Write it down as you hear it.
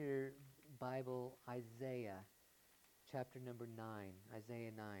Bible Isaiah, chapter number 9,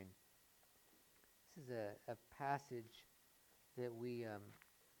 Isaiah 9. This is a passage that we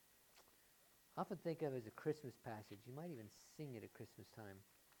often think of as a Christmas passage. You might even sing it at Christmas time.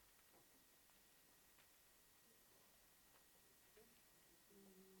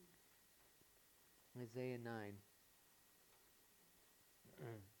 Isaiah 9.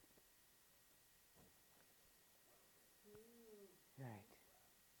 Right.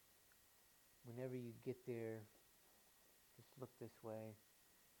 Whenever you get there, just look this way.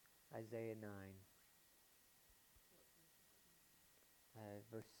 Isaiah 9.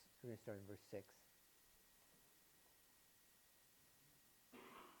 We're going to start in verse 6.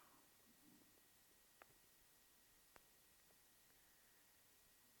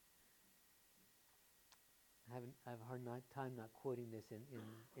 I have a hard time not quoting this in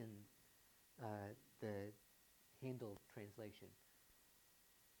the Handel translation.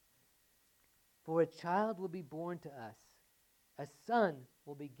 For a child will be born to us, a son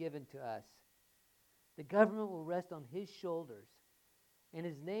will be given to us. The government will rest on his shoulders, and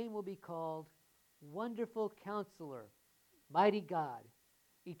his name will be called Wonderful Counselor, Mighty God,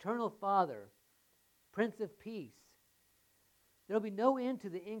 Eternal Father, Prince of Peace. There will be no end to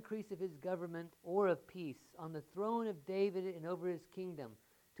the increase of his government or of peace on the throne of David and over his kingdom,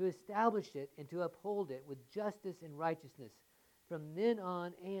 to establish it and to uphold it with justice and righteousness from then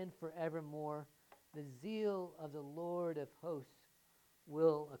on and forevermore. The zeal of the Lord of hosts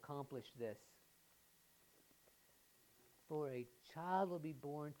will accomplish this. For a child will be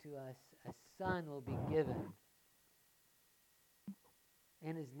born to us, a son will be given,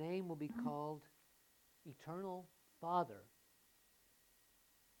 and his name will be called Eternal Father.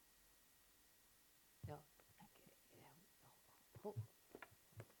 Now,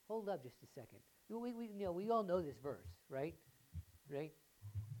 hold up just a second. We all know this verse, right? Right?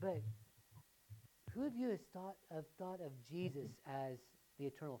 But who of you has thought of Jesus as the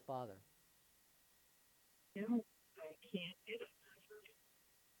Eternal Father? No, I can't do it.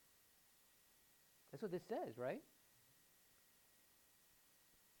 That's what this says, right?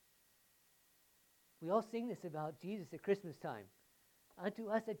 We all sing this about Jesus at Christmas time. Unto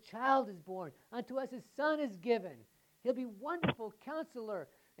us a child is born. Unto us a son is given. He'll be Wonderful Counselor.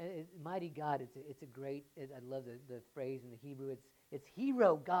 And Mighty God, it's a great, I love the phrase in the Hebrew, it's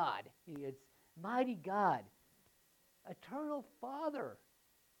hero God. It's Mighty God. Eternal Father.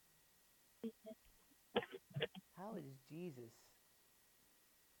 How is Jesus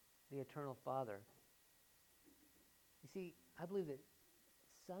the Eternal Father? You see, I believe that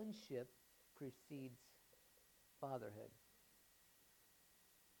sonship precedes fatherhood.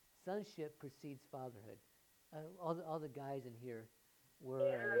 Sonship precedes fatherhood. All the guys in here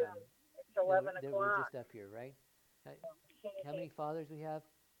were It's 11 that o'clock. were just up here, right? How many fathers we have?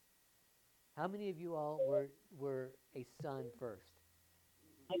 How many of you all were a son first?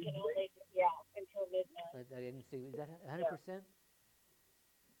 I can only, until midnight. I didn't see. Is that 100%?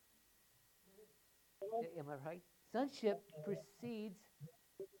 Am I right? Sonship precedes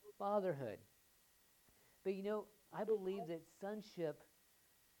fatherhood. But I believe that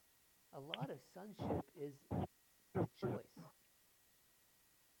a lot of sonship is a choice.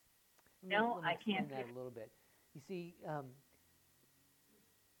 Let me I explain can't. that a little bit. You see,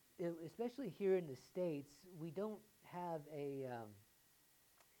 especially here in the States, we don't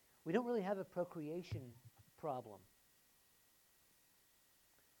really have a procreation problem.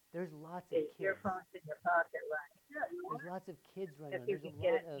 There's lots of kids. Your phone's in your pocket, right? There's lots of kids running around. If you There's can a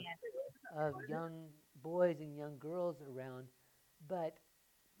get lot it of young boys and young girls around, but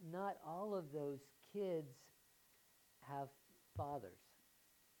not all of those kids have fathers.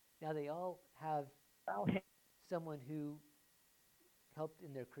 Now, they all have someone who helped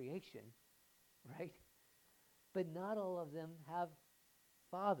in their creation, right? But not all of them have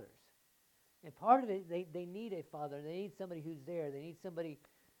fathers. And part of it, they need a father. They need somebody who's there. They need somebody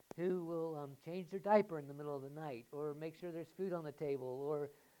who will change their diaper in the middle of the night, or make sure there's food on the table,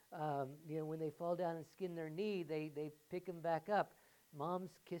 or when they fall down and skin their knee, they pick them back up. Moms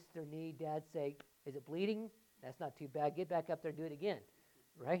kiss their knee. Dads say, "Is it bleeding? That's not too bad. Get back up there and do it again,"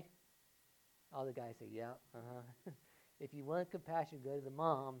 right? All the guys say, "Yeah, uh-huh." If you want compassion, go to the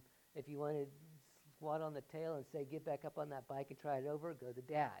mom. If you want to swat on the tail and say, "Get back up on that bike and try it over," go to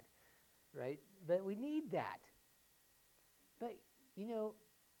dad, right? But we need that. But,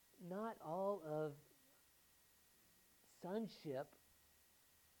 not all of sonship,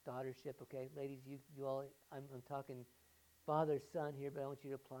 daughtership, okay, ladies, you all, I'm talking father, son here, but I want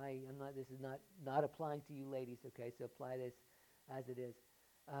you to apply, this is not applying to you ladies, okay, so apply this as it is.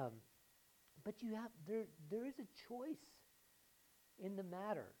 But there is a choice in the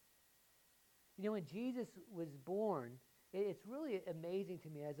matter. When Jesus was born, it's really amazing to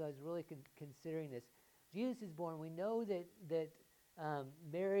me as I was really considering this. Jesus is born. We know that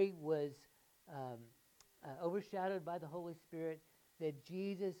Mary was um, overshadowed by the Holy Spirit, that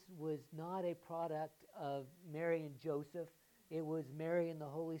Jesus was not a product of Mary and Joseph. It was Mary and the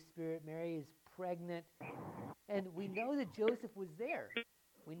Holy Spirit. Mary is pregnant. And we know that Joseph was there.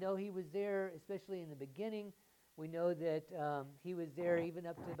 We know he was there, especially in the beginning. We know that he was there even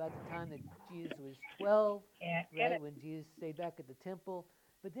up to about the time that Jesus was 12, Yeah, right, when Jesus stayed back at the temple.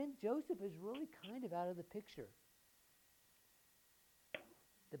 But then Joseph is really kind of out of the picture.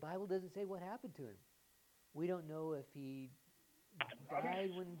 The Bible doesn't say what happened to him. We don't know if he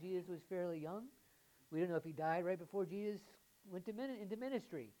died when Jesus was fairly young. We don't know if he died right before Jesus went into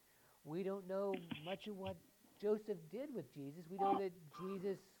ministry. We don't know much of what Joseph did with Jesus. We know that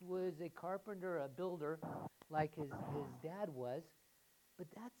Jesus was a carpenter, a builder, like his dad was, but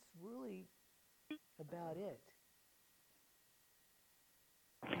that's really about it.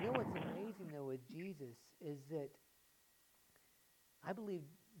 What's amazing, though, with Jesus is that I believe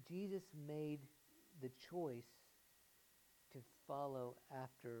Jesus made the choice to follow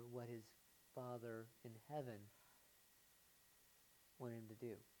after what his Father in heaven wanted him to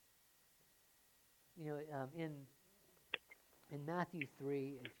do. In Matthew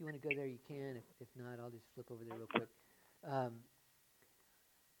 3, if you want to go there, you can. If not, I'll just flip over there real quick. Um,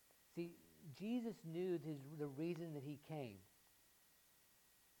 see, Jesus knew the reason that he came.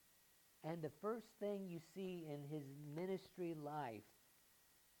 And the first thing you see in his ministry life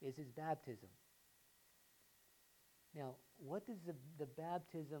is his baptism. Now, what does the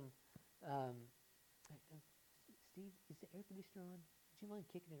baptism... Steve, is the air conditioner on? Would you mind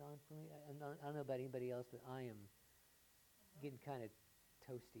kicking it on for me? I don't know about anybody else, but I am getting kind of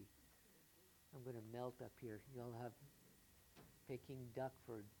toasty. I'm going to melt up here. Y'all have Peking duck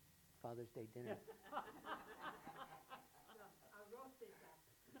for Father's Day dinner.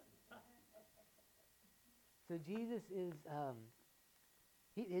 So Jesus is,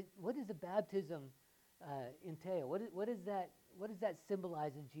 what does the baptism entail? What does that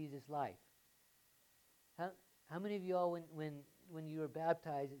symbolize in Jesus' life? How many of you all, when you were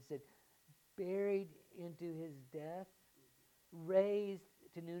baptized, it said, buried into his death, raised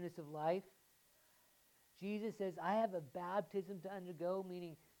to newness of life? Jesus says, I have a baptism to undergo,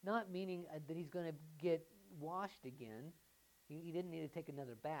 not meaning that he's going to get washed again. He didn't need to take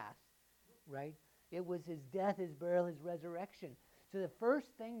another bath, right? It was his death, his burial, his resurrection. So the first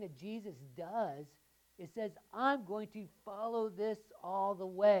thing that Jesus does is says, I'm going to follow this all the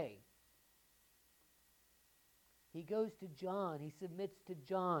way. He goes to John. He submits to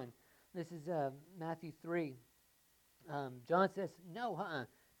John. This is Matthew 3. John says, no,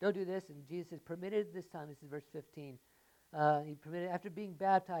 don't do this. And Jesus says, permitted this time. This is verse 15. He permitted, after being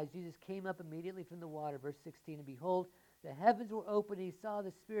baptized, Jesus came up immediately from the water. Verse 16, and behold, the heavens were opened. He saw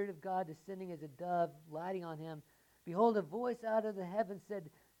the Spirit of God descending as a dove, lighting on him. Behold, a voice out of the heavens said,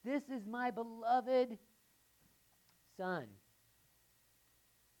 this is my beloved Son,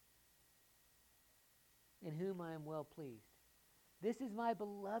 in whom I am well pleased. This is my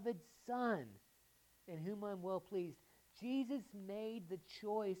beloved Son, in whom I am well pleased. Jesus made the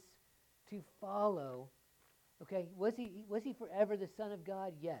choice to follow. Okay, was he forever the Son of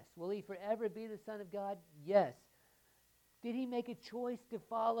God? Yes. Will he forever be the Son of God? Yes. Did he make a choice to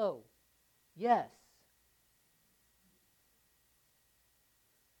follow? Yes.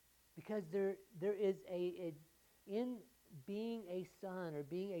 Because there is in being a son or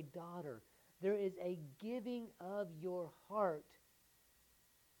being a daughter, there is a giving of your heart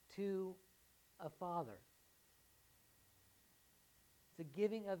to a father. It's a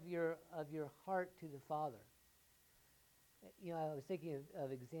giving of your heart to the Father. I was thinking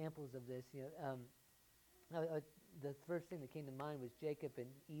of examples of this. The first thing that came to mind was Jacob and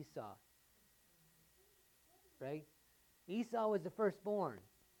Esau. Right? Esau was the firstborn.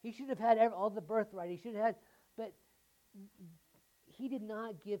 He should have had all the birthright. He should have had, but he did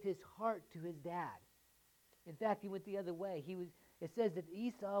not give his heart to his dad. In fact, he went the other way. It says that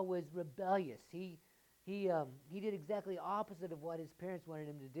Esau was rebellious. He did exactly opposite of what his parents wanted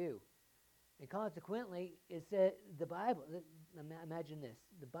him to do. And consequently, it said the Bible, imagine this,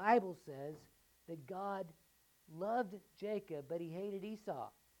 the Bible says that God loved Jacob, but he hated Esau.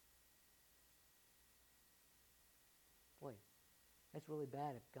 Boy, that's really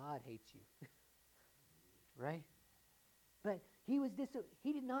bad if God hates you. Right? But he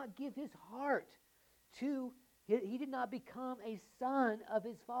did not give his heart to, he did not become a son of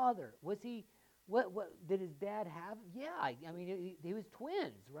his father. Was he, what did his dad have? Yeah, I mean, he was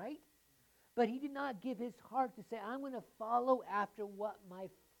twins, right? But he did not give his heart to say, I'm going to follow after what my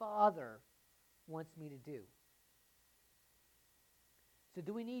father wants me to do. So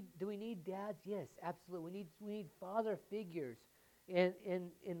do we need dads? Yes, absolutely. We need father figures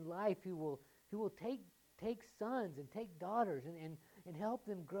in life who will take sons and take daughters and help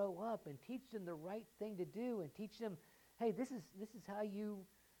them grow up and teach them the right thing to do and teach them, hey, this is how you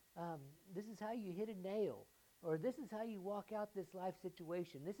this is how you hit a nail, or this is how you walk out this life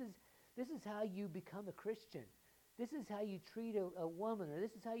situation. This is how you become a Christian. This is how you treat a woman, or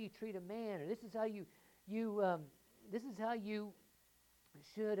this is how you treat a man, or this is how you this is how you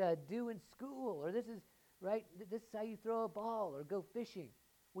should do in school, or this is right. This is how you throw a ball or go fishing.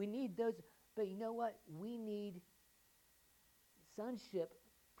 We need those, but you know what? We need sonship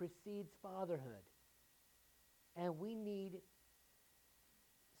precedes fatherhood, and we need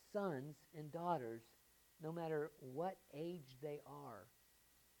sons and daughters, no matter what age they are,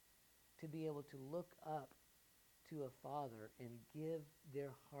 to be able to look up to a father and give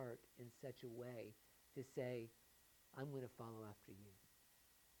their heart in such a way to say, I'm going to follow after you.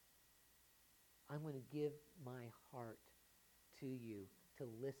 I'm going to give my heart to you, to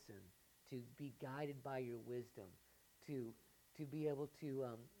listen, to be guided by your wisdom, to be able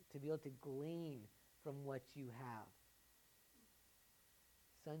to glean from what you have.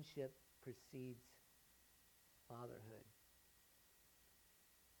 Sonship precedes fatherhood,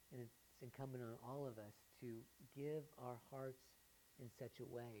 and it's incumbent on all of us to give our hearts in such a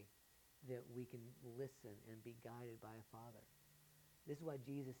way that we can listen and be guided by a father. This is what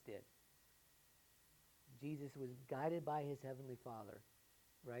Jesus did. Jesus was guided by his heavenly Father,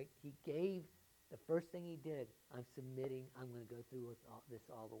 right? He gave, the first thing he did, I'm submitting, I'm going to go through with this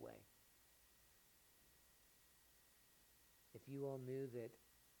all the way. If you all knew that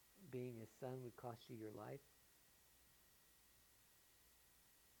being a son would cost you your life,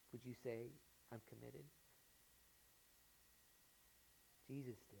 would you say, I'm committed?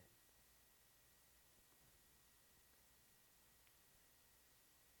 Jesus did.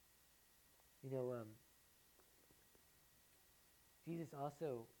 You know, Jesus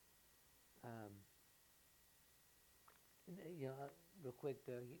also, um, real quick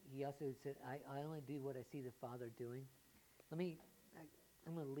though, he also said, I only do what I see the Father doing. I'm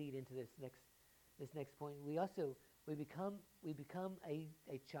going to lead into this next point. We become a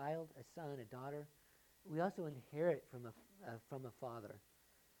child, a son, a daughter. We also inherit from a father.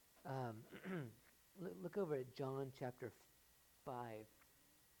 Look over at John chapter 5.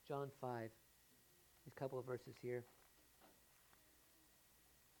 John 5. There's a couple of verses here.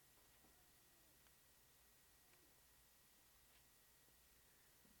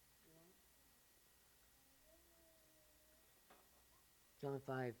 John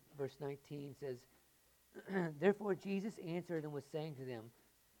 5, verse 19 says, Therefore Jesus answered and was saying to them,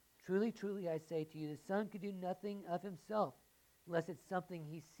 Truly, truly, I say to you, the Son could do nothing of himself, unless it's something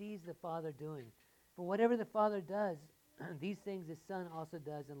he sees the Father doing. For whatever the Father does, these things the Son also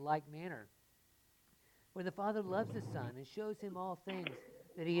does in like manner. For the Father loves the Son and shows him all things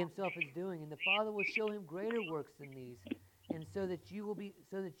that he himself is doing, and the Father will show him greater works than these, and so that you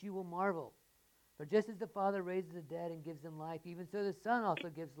will marvel. For just as the Father raises the dead and gives them life, even so the Son also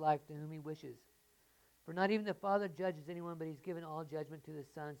gives life to whom he wishes. For not even the Father judges anyone, but he's given all judgment to the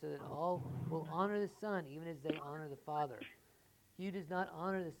Son, so that all will honor the Son, even as they honor the Father. He who does not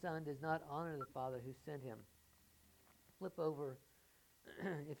honor the Son does not honor the Father who sent him. Flip over,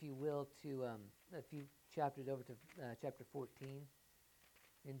 if you will, to a few chapters over to chapter 14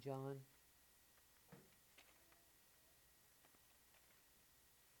 in John.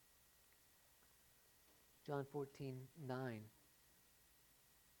 John 14:9.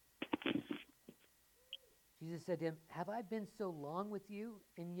 Jesus said to him, Have I been so long with you,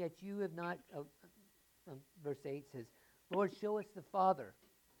 and yet you have not... verse 8 says, Lord, show us the Father.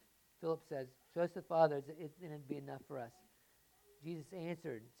 Philip says, Show us the Father, and it'd be enough for us. Jesus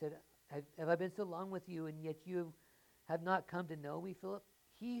answered, said, Have I been so long with you, and yet you have not come to know me, Philip?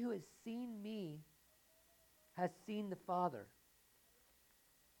 He who has seen me has seen the Father.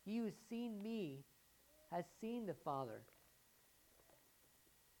 He who has seen me has seen the Father.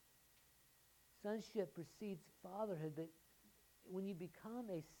 Sonship precedes fatherhood, but when you become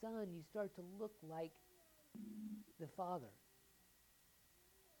a son, you start to look like the Father.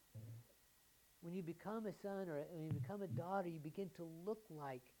 When you become a son or when you become a daughter, you begin to look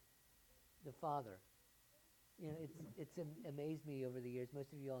like the Father. You know, it's amazed me over the years.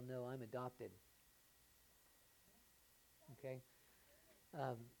 Most of you all know I'm adopted. Okay,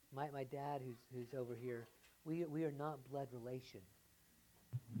 my dad, who's over here, we are not blood relation.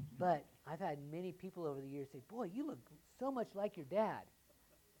 But I've had many people over the years say, "Boy, you look so much like your dad."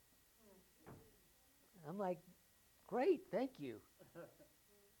 I'm like, "Great, thank you."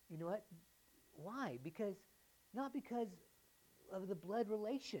 You know what? Why? Not because of the blood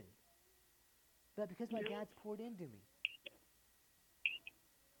relation, but because my dad's poured into me.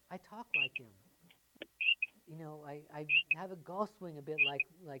 I talk like him. I have a golf swing a bit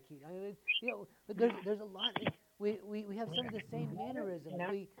like he. But there's a lot. We have some of the same mannerisms.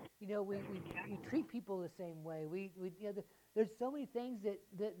 We treat people the same way. There's so many things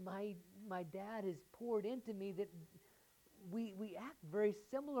that my dad has poured into me that we act very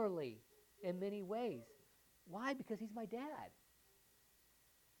similarly in many ways. Why? Because he's my dad,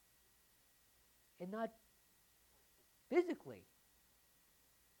 and not physically,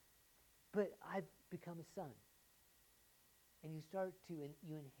 but I've become a son. And you start to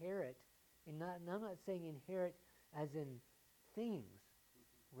you inherit, and I'm not saying inherit as in things,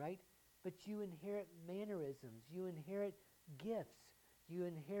 right? But you inherit mannerisms, you inherit gifts, you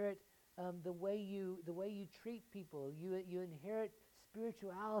inherit the way you treat people, you inherit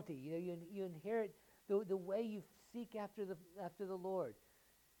spirituality, you inherit the way you seek after the Lord.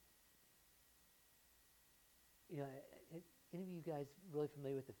 Any of you guys really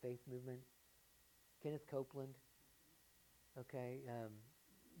familiar with the faith movement? Kenneth Copeland. Okay,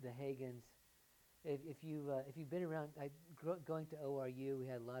 the Hagins. If you've been around, going to ORU, we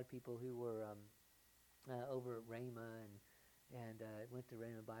had a lot of people who were over at Rhema and went to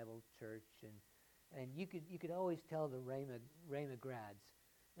Rhema Bible Church, and you could always tell the Rhema grads,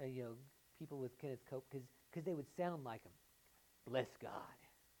 people with Kenneth Cope, because they would sound like him. Bless God.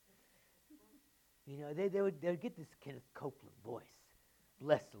 They would get this Kenneth Copeland voice.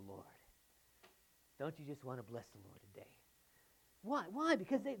 Bless the Lord. Don't you just want to bless the Lord today? Why?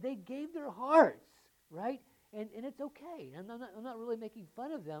 Because they gave their hearts, right? And it's okay. I'm not really making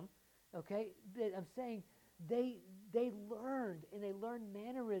fun of them, okay? But I'm saying they learned, and they learned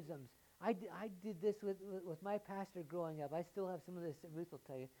mannerisms. I did this with my pastor growing up. I still have some of this. Ruth will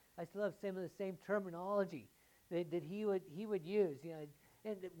tell you. I still have some of the same terminology that he would use.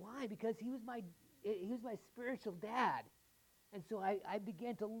 And why? Because he was my spiritual dad, and so I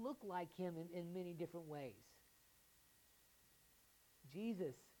began to look like him in many different ways.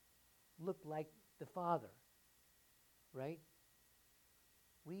 Jesus looked like the Father, right?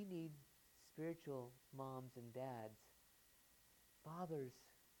 We need spiritual moms and dads, fathers,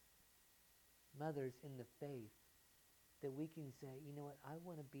 mothers in the faith, that we can say, you know what, I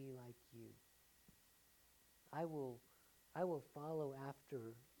want to be like you. I will follow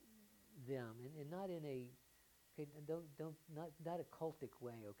after them, and not in a not a cultic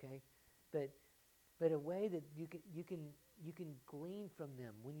way, okay, but a way that you can glean from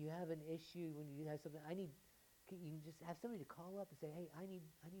them when you have an issue, when you have something. You can just have somebody to call up and say, hey, I need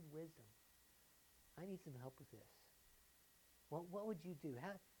wisdom. I need some help with this. What would you do?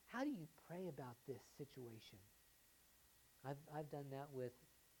 How do you pray about this situation? I've done that with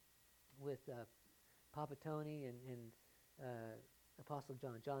Papa Tony and Apostle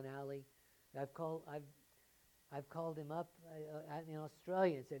John Alley. I've called him up in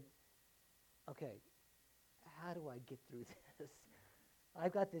Australia and said, okay, how do I get through this?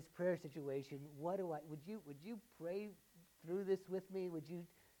 I've got this prayer situation. Would you pray through this with me? Would you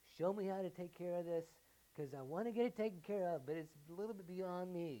show me how to take care of this? Because I want to get it taken care of, but it's a little bit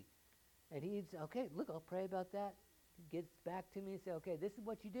beyond me. And he'd say, okay, look, I'll pray about that. He gets back to me and say, okay, this is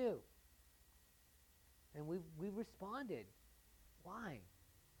what you do. And we responded. Why?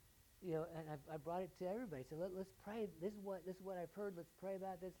 And I brought it to everybody. So let's pray. This is what I've heard. Let's pray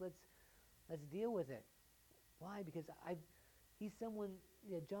about this. Let's deal with it. Why? Because he's someone.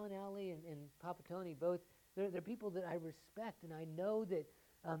 John Alley and Papa Tony both. They're people that I respect, and I know that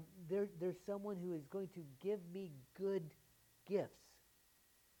they're someone who is going to give me good gifts.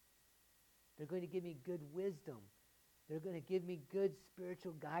 They're going to give me good wisdom. They're going to give me good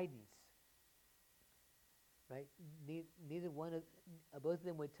spiritual guidance. Right? Neither one of both of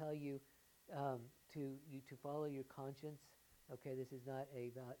them would tell you to follow your conscience. Okay, this is not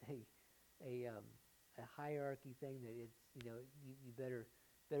about a hierarchy thing that it's you better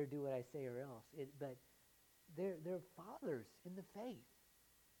do what I say or else. But they're fathers in the faith,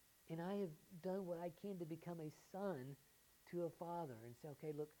 and I have done what I can to become a son to a father and say,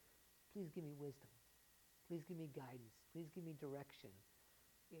 okay, look, please give me wisdom, please give me guidance, please give me direction.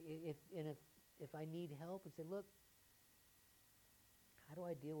 If I need help, and say, look, how do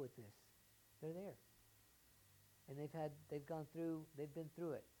I deal with this? They're there, and they've been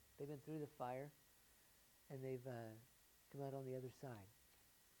through it. They've been through the fire, and they've come out on the other side.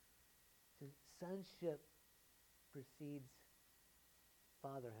 So sonship precedes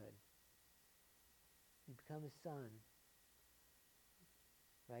fatherhood. You become a son,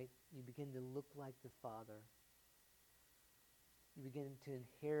 right? You begin to look like the Father. You begin to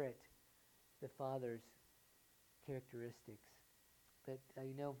inherit the Father's characteristics. But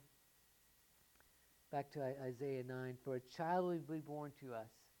back to Isaiah 9, for a child will be born to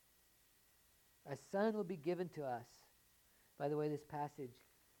us, a son will be given to us. By the way, this passage,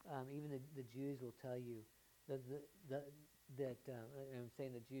 even the Jews will tell you that I'm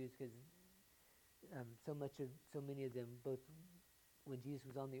saying the Jews because so many of them, both when Jesus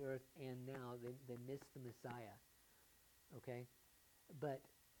was on the earth and now, they missed the Messiah. Okay, but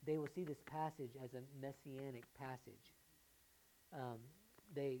they will see this passage as a messianic passage.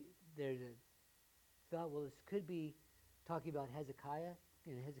 There's a thought, well, this could be talking about Hezekiah.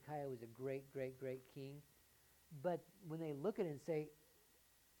 Hezekiah was a great, great, great king. But when they look at it and say,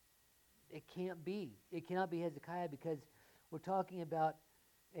 it can't be. It cannot be Hezekiah because we're talking about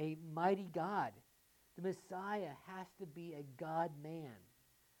a mighty God. The Messiah has to be a God-man.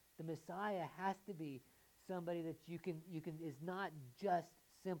 The Messiah has to be somebody that you can is not just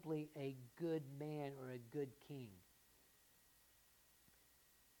simply a good man or a good king.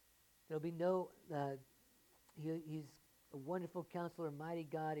 There'll be no. He's a wonderful counselor, mighty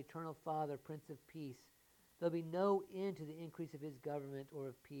God, eternal Father, Prince of Peace. There'll be no end to the increase of his government or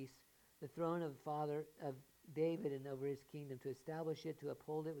of peace. The throne of Father of David and over his kingdom, to establish it, to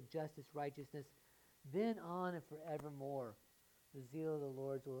uphold it with justice, righteousness, then on and forevermore. The zeal of the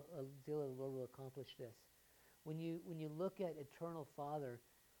Lord will accomplish this. When you look at eternal Father,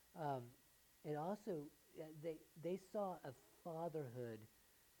 it also they saw a fatherhood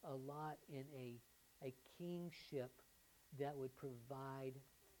a lot in a kingship that would provide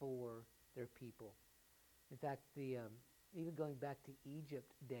for their people. In fact, even going back to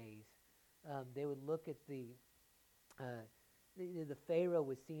Egypt days, they would look at the Pharaoh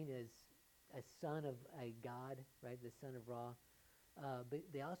was seen as a son of a god, right? The son of Ra. But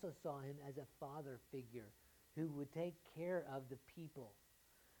they also saw him as a father figure who would take care of the people.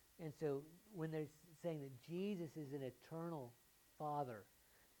 And so when they're saying that Jesus is an eternal Father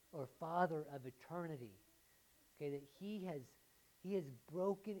or Father of eternity, okay, that he has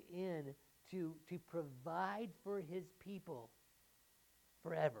broken in to provide for his people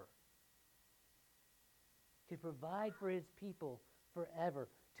forever. To provide for his people forever.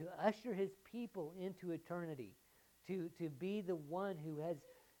 To usher his people into eternity. To be the one who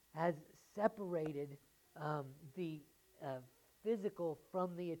has separated the physical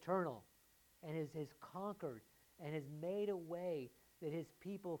from the eternal, and has conquered and has made a way that his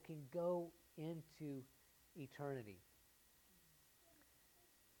people can go into eternity.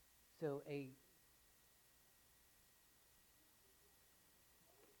 So it's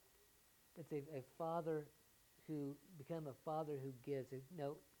a father who become a father who gives.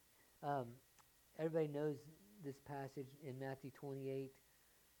 Everybody knows this passage in Matthew 28.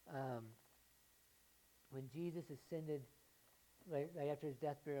 When Jesus ascended, right after his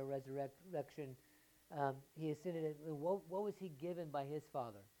death, burial, resurrection, he ascended. What was he given by his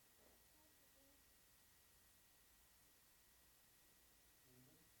Father?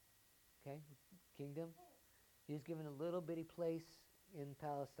 Okay, kingdom. He was given a little bitty place in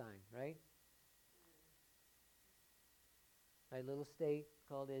Palestine, right? Right, little state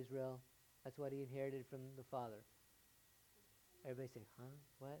called Israel. That's what he inherited from the Father. Everybody say, huh?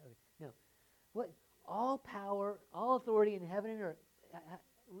 What? Okay. No. What? All power, all authority in heaven and earth.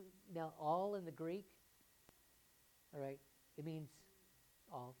 Now, all in the Greek, all right, it means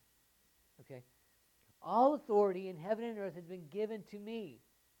all. Okay. All authority in heaven and earth has been given to me.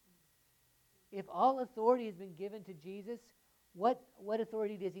 If all authority has been given to Jesus, what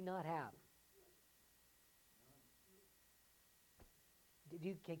authority does he not have?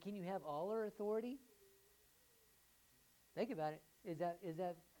 Can you have all our authority? Think about it. Is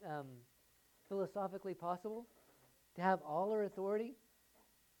that philosophically possible to have all our authority?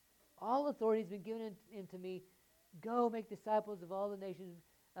 All authority has been given into me. Go make disciples of all the nations.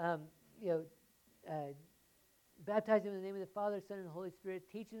 Baptize them in the name of the Father, Son, and the Holy Spirit.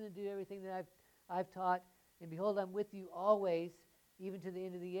 Teach them to do everything that I've taught. And behold, I'm with you always, even to the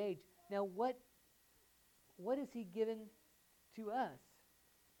end of the age. Now, what has he given to us?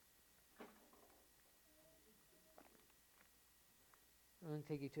 I'm going to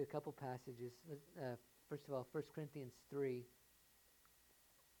take you to a couple passages. First of all, 1 Corinthians 3.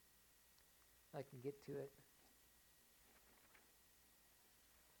 If I can get to it.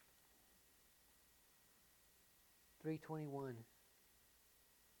 $3:21.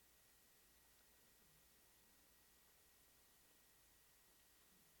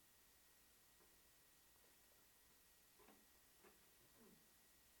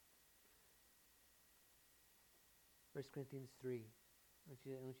 First Corinthians 3. I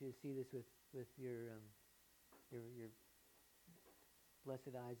want you to see this with your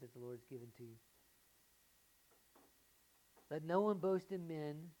blessed eyes that the Lord's given to you. Let no one boast in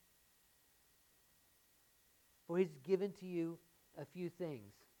men, for he's given to you a few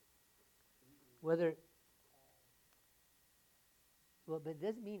things. Whether, well, but it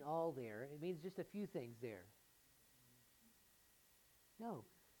doesn't mean all there. It means just a few things there. No.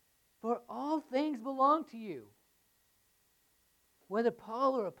 For all things belong to you. Whether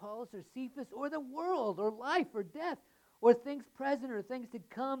Paul or Apollos or Cephas or the world or life or death or things present or things to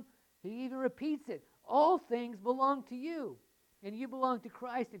come, he even repeats it. All things belong to you. And you belong to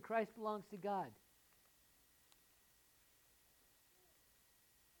Christ and Christ belongs to God.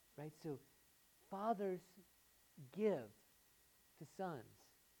 Right? So fathers give to sons.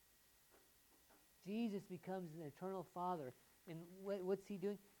 Jesus becomes an eternal father. And what's he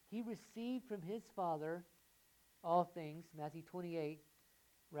doing? He received from his Father all things, Matthew 28,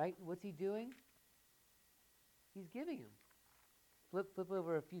 right? What's he doing? He's giving them. Flip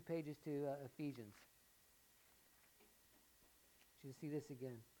over a few pages to Ephesians. You see this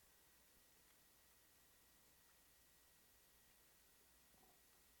again.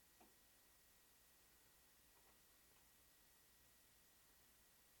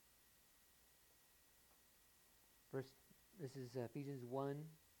 This is Ephesians 1,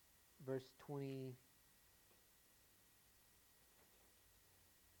 verse 20.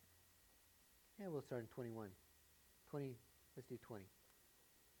 Yeah, we'll start in 21. 20, let's do 20.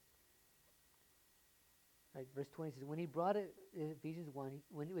 Right, verse 20 says, when he brought it, Ephesians 1,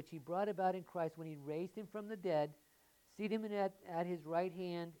 which he brought about in Christ, when he raised him from the dead, seated him at his right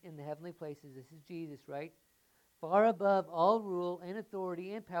hand in the heavenly places. This is Jesus, right? Far above all rule and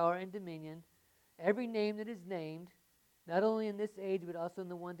authority and power and dominion, every name that is named, not only in this age, but also in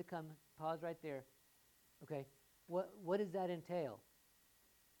the one to come. Pause right there. Okay, what does that entail?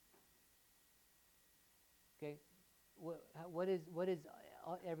 Okay, what is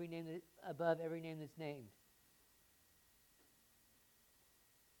every name that above every name that's named?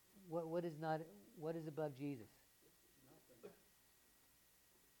 What is above Jesus?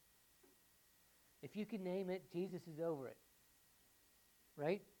 If you can name it, Jesus is over it.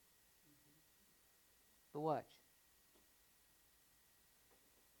 Right? But watch.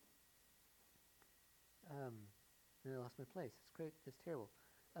 I lost my place. That's great. That's terrible.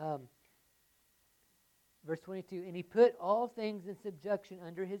 Verse 22, and he put all things in subjection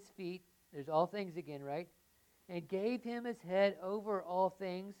under his feet. There's all things again, right? And gave him his head over all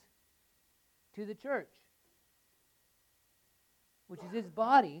things to the church, which is his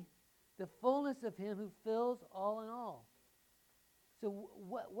body, the fullness of him who fills all in all. So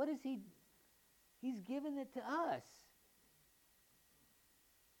what is he? He's given it to us.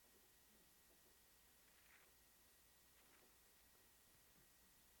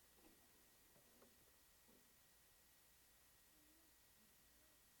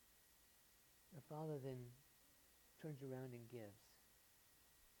 The Father then turns around and gives.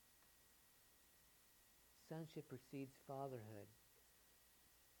 Sonship precedes fatherhood.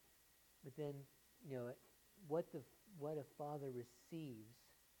 But then, what a father receives,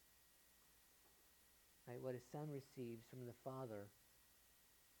 right? What a son receives from the Father,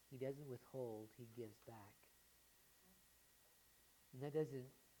 he doesn't withhold, he gives back. And that doesn't,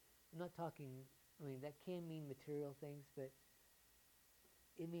 I'm not talking, that can mean material things, but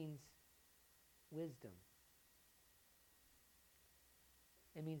it means wisdom.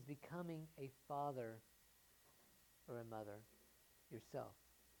 It means becoming a father or a mother yourself.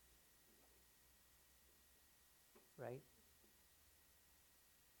 Right?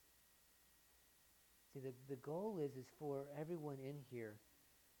 See, the goal is for everyone in here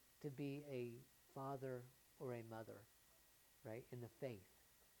to be a father or a mother, right, in the faith.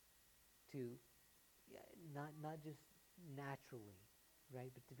 To not just naturally,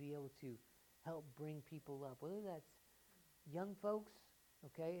 right, but to be able to help bring people up, whether that's young folks,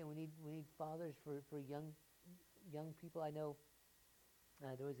 okay, and we need fathers for young people. I know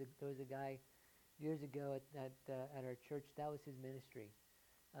there was a guy years ago at our church. That was his ministry.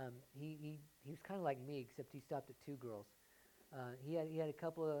 He was kind of like me, except he stopped at 2 girls. He had a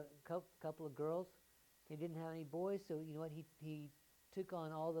couple of girls. He didn't have any boys, so you know what? He took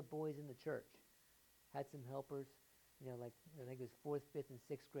on all the boys in the church. Had some helpers, like I think it was 4th, 5th, and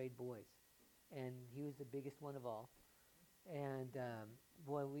 6th grade boys, and he was the biggest one of all. And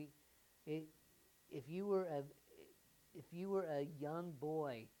if you were a young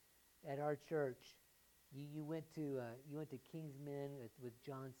boy at our church, you went to Kingsmen with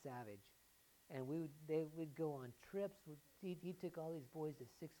John Savage, and they would go on trips. He took all these boys to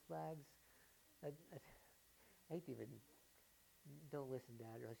Six Flags. I hate to even, don't listen,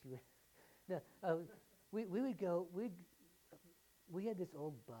 Dad, or else you would. No, we would go. we had this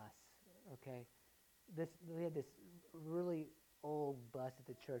old bus, okay? This we had this really old bus at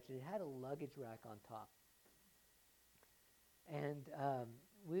the church, and it had a luggage rack on top. And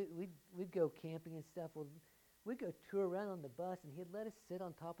we'd go camping and stuff. Well, we'd go tour around on the bus, and he'd let us sit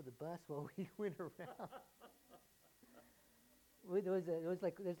on top of the bus while we went around. There was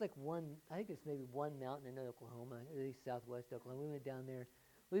like there's like one, I think it's maybe one mountain in Oklahoma, at least southwest Oklahoma. We went down there.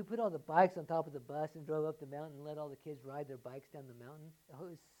 We put all the bikes on top of the bus and drove up the mountain and let all the kids ride their bikes down the mountain. Oh, it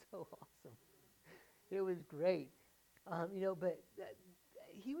was so awesome. It was great. But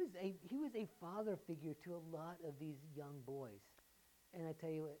he was a father figure to a lot of these young boys. And I tell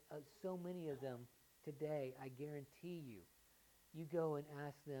you what, so many of them today, I guarantee you, you go and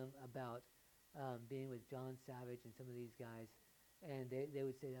ask them about being with John Savage and some of these guys, and they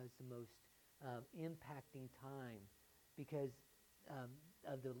would say that was the most impacting time because um,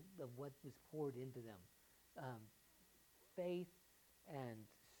 of what was poured into them. Um, Faith and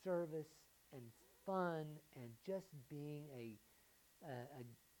service and fun and just being a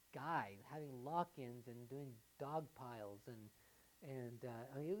guy, having lock-ins and doing dog piles and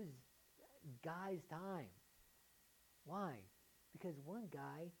I mean, it was guys' time. Why? Because one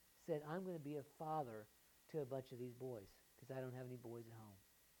guy said, "I'm going to be a father to a bunch of these boys because I don't have any boys at home."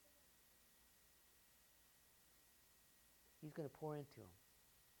 He's going to pour into them.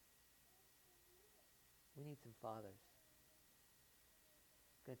 We need some fathers.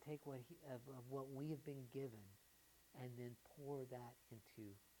 Going to take of what we have been given and then pour that into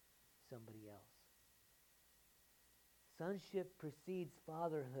somebody else. Sonship precedes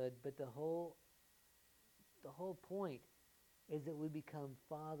fatherhood, but the whole point is that we become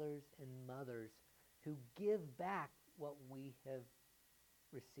fathers and mothers who give back what we have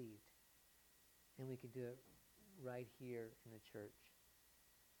received. And we can do it right here in the church.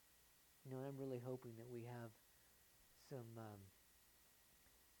 I'm really hoping that we have some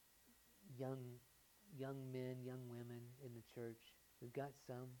young young men, young women in the church. We've got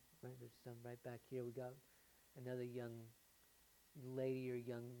some, right? There's some right back here. We got another young lady or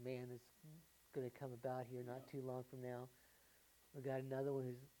young man that's going to come about here not too long from now. We got another one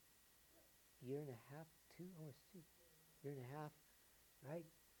who's a year and a half, almost 2 year and a half, right?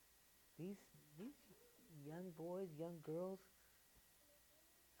 These young boys, young girls,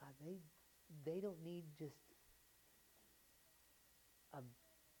 they don't need just a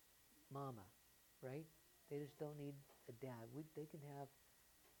mama, right? They just don't need a dad. They can have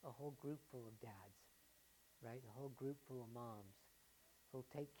a whole group full of dads, right? A whole group full of moms who'll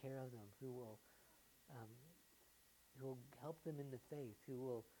take care of them, um, who will help them in the faith, who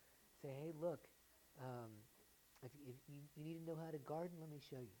will say, "Hey, look, um, if you need to know how to garden, let me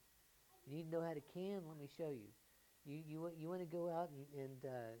show you. You need to know how to can, let me show you. You want to go out and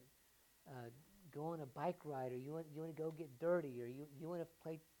go on a bike ride, or you want to go get dirty, or you want to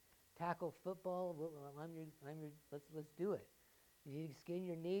play tackle football. Well, let's do it. You need to skin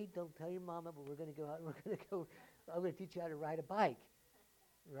your knee. Don't tell your mama, but we're going to go out and we're going to go. I'm going to teach you how to ride a bike,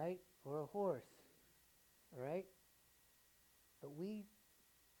 right, or a horse, all right. But we,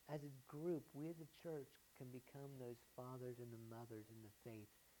 as a group, we as a church can become those fathers and the mothers in the faith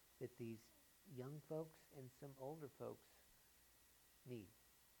that these young folks and some older folks need.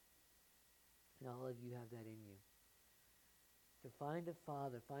 And all of you have that in you. To find a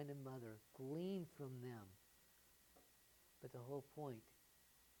father, find a mother, glean from them. But the whole point,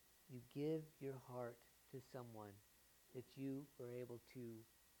 you give your heart to someone that you are able to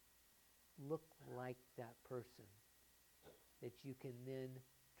look like that person, that you can then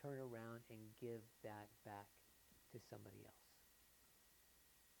turn around and give that back to somebody else.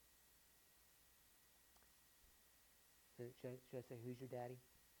 So should I say, who's your daddy?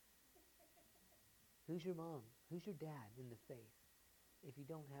 Who's your mom? Who's your dad in the faith? If you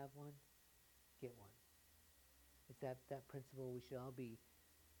don't have one, get one. It's that principle we should all be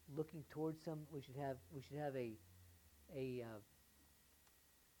looking towards we should have a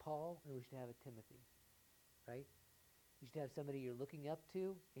Paul, and we should have a Timothy, right? You should have somebody you're looking up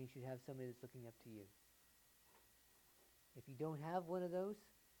to, and you should have somebody that's looking up to you. If you don't have one of those,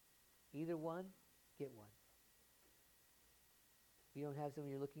 either one, get one. If you don't have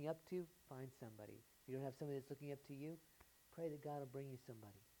somebody you're looking up to, find somebody. If you don't have somebody that's looking up to you, pray that God will bring you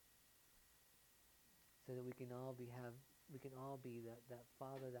somebody, so that we can all be that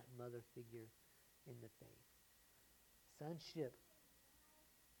father, that mother figure in the faith. Sonship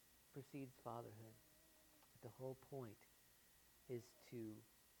precedes fatherhood. But the whole point is to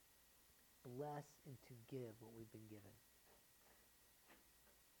bless and to give what we've been given.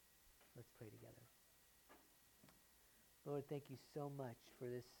 Let's pray together. Lord, thank you so much for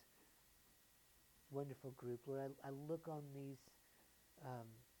this wonderful group. Lord, I look on these Um,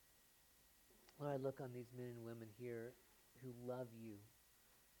 Lord, I look on these men and women here who love you,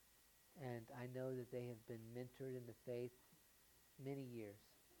 and I know that they have been mentored in the faith many years.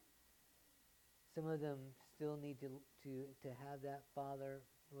 Some of them still need to have that father.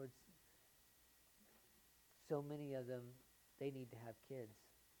 Lord, so many of them, they need to have kids.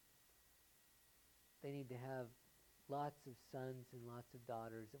 They need to have lots of sons and lots of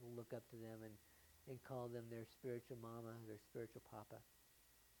daughters that will look up to them and call them their spiritual mama, their spiritual papa.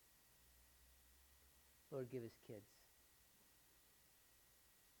 Lord, give us kids.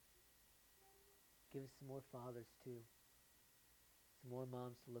 Give us some more fathers too. Some more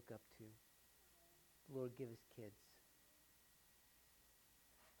moms to look up to. Lord, give us kids.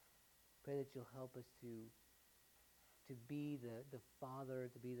 Pray that you'll help us to be the father,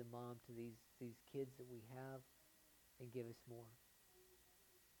 to be the mom to these kids that we have, and give us more.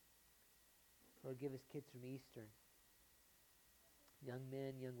 Lord, give us kids from Eastern. Young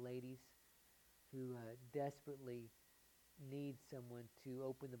men, young ladies who desperately need someone to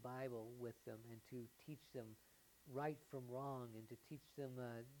open the Bible with them and to teach them right from wrong and to teach them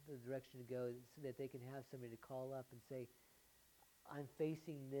the direction to go so that they can have somebody to call up and say, I'm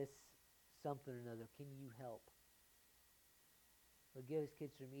facing this something or another. Can you help? Or give us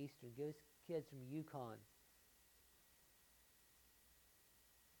kids from Eastern. Give us kids from Yukon,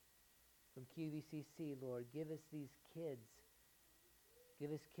 from QVCC, Lord. Give us these kids.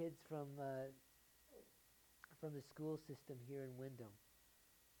 Give us kids from the school system here in Wyndham,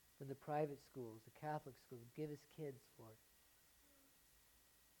 from the private schools, the Catholic schools. Give us kids, Lord.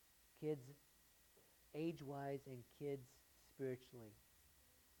 Kids age-wise and kids spiritually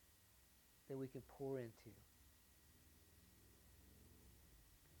that we can pour into.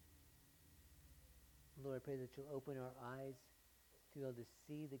 Lord, I pray that you'll open our eyes to be able to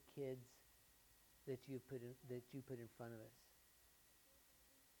see the kids that you put in front of us.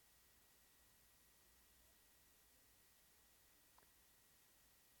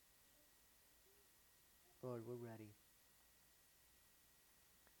 Lord, we're ready.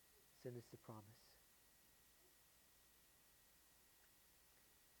 Send us the promise.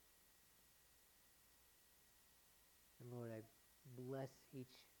 And Lord, I bless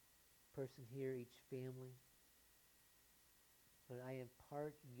each person here, each family. Lord, I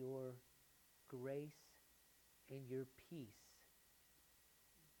impart your grace and your peace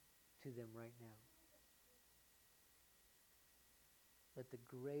to them right now. Let the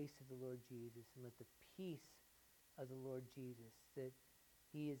grace of the Lord Jesus and let the peace of the Lord Jesus, that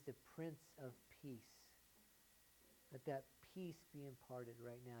he is the Prince of Peace, let that peace be imparted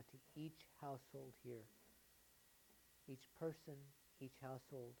right now to each household here, each person, each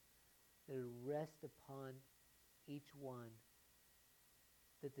household, that it rest upon each one,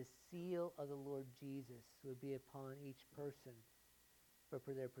 that the seal of the Lord Jesus would be upon each person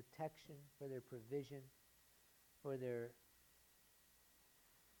for their protection, for their provision, for their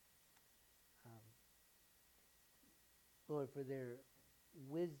um, Lord, for their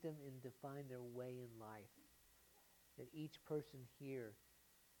wisdom and to find their way in life. That each person here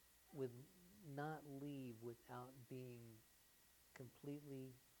would not leave without being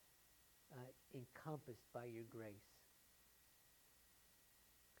completely encompassed by your grace.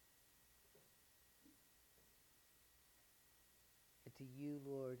 And to you,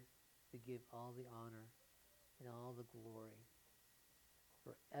 Lord, we give all the honor and all the glory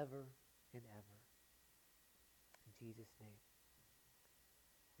forever and ever. In Jesus' name,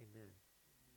 amen.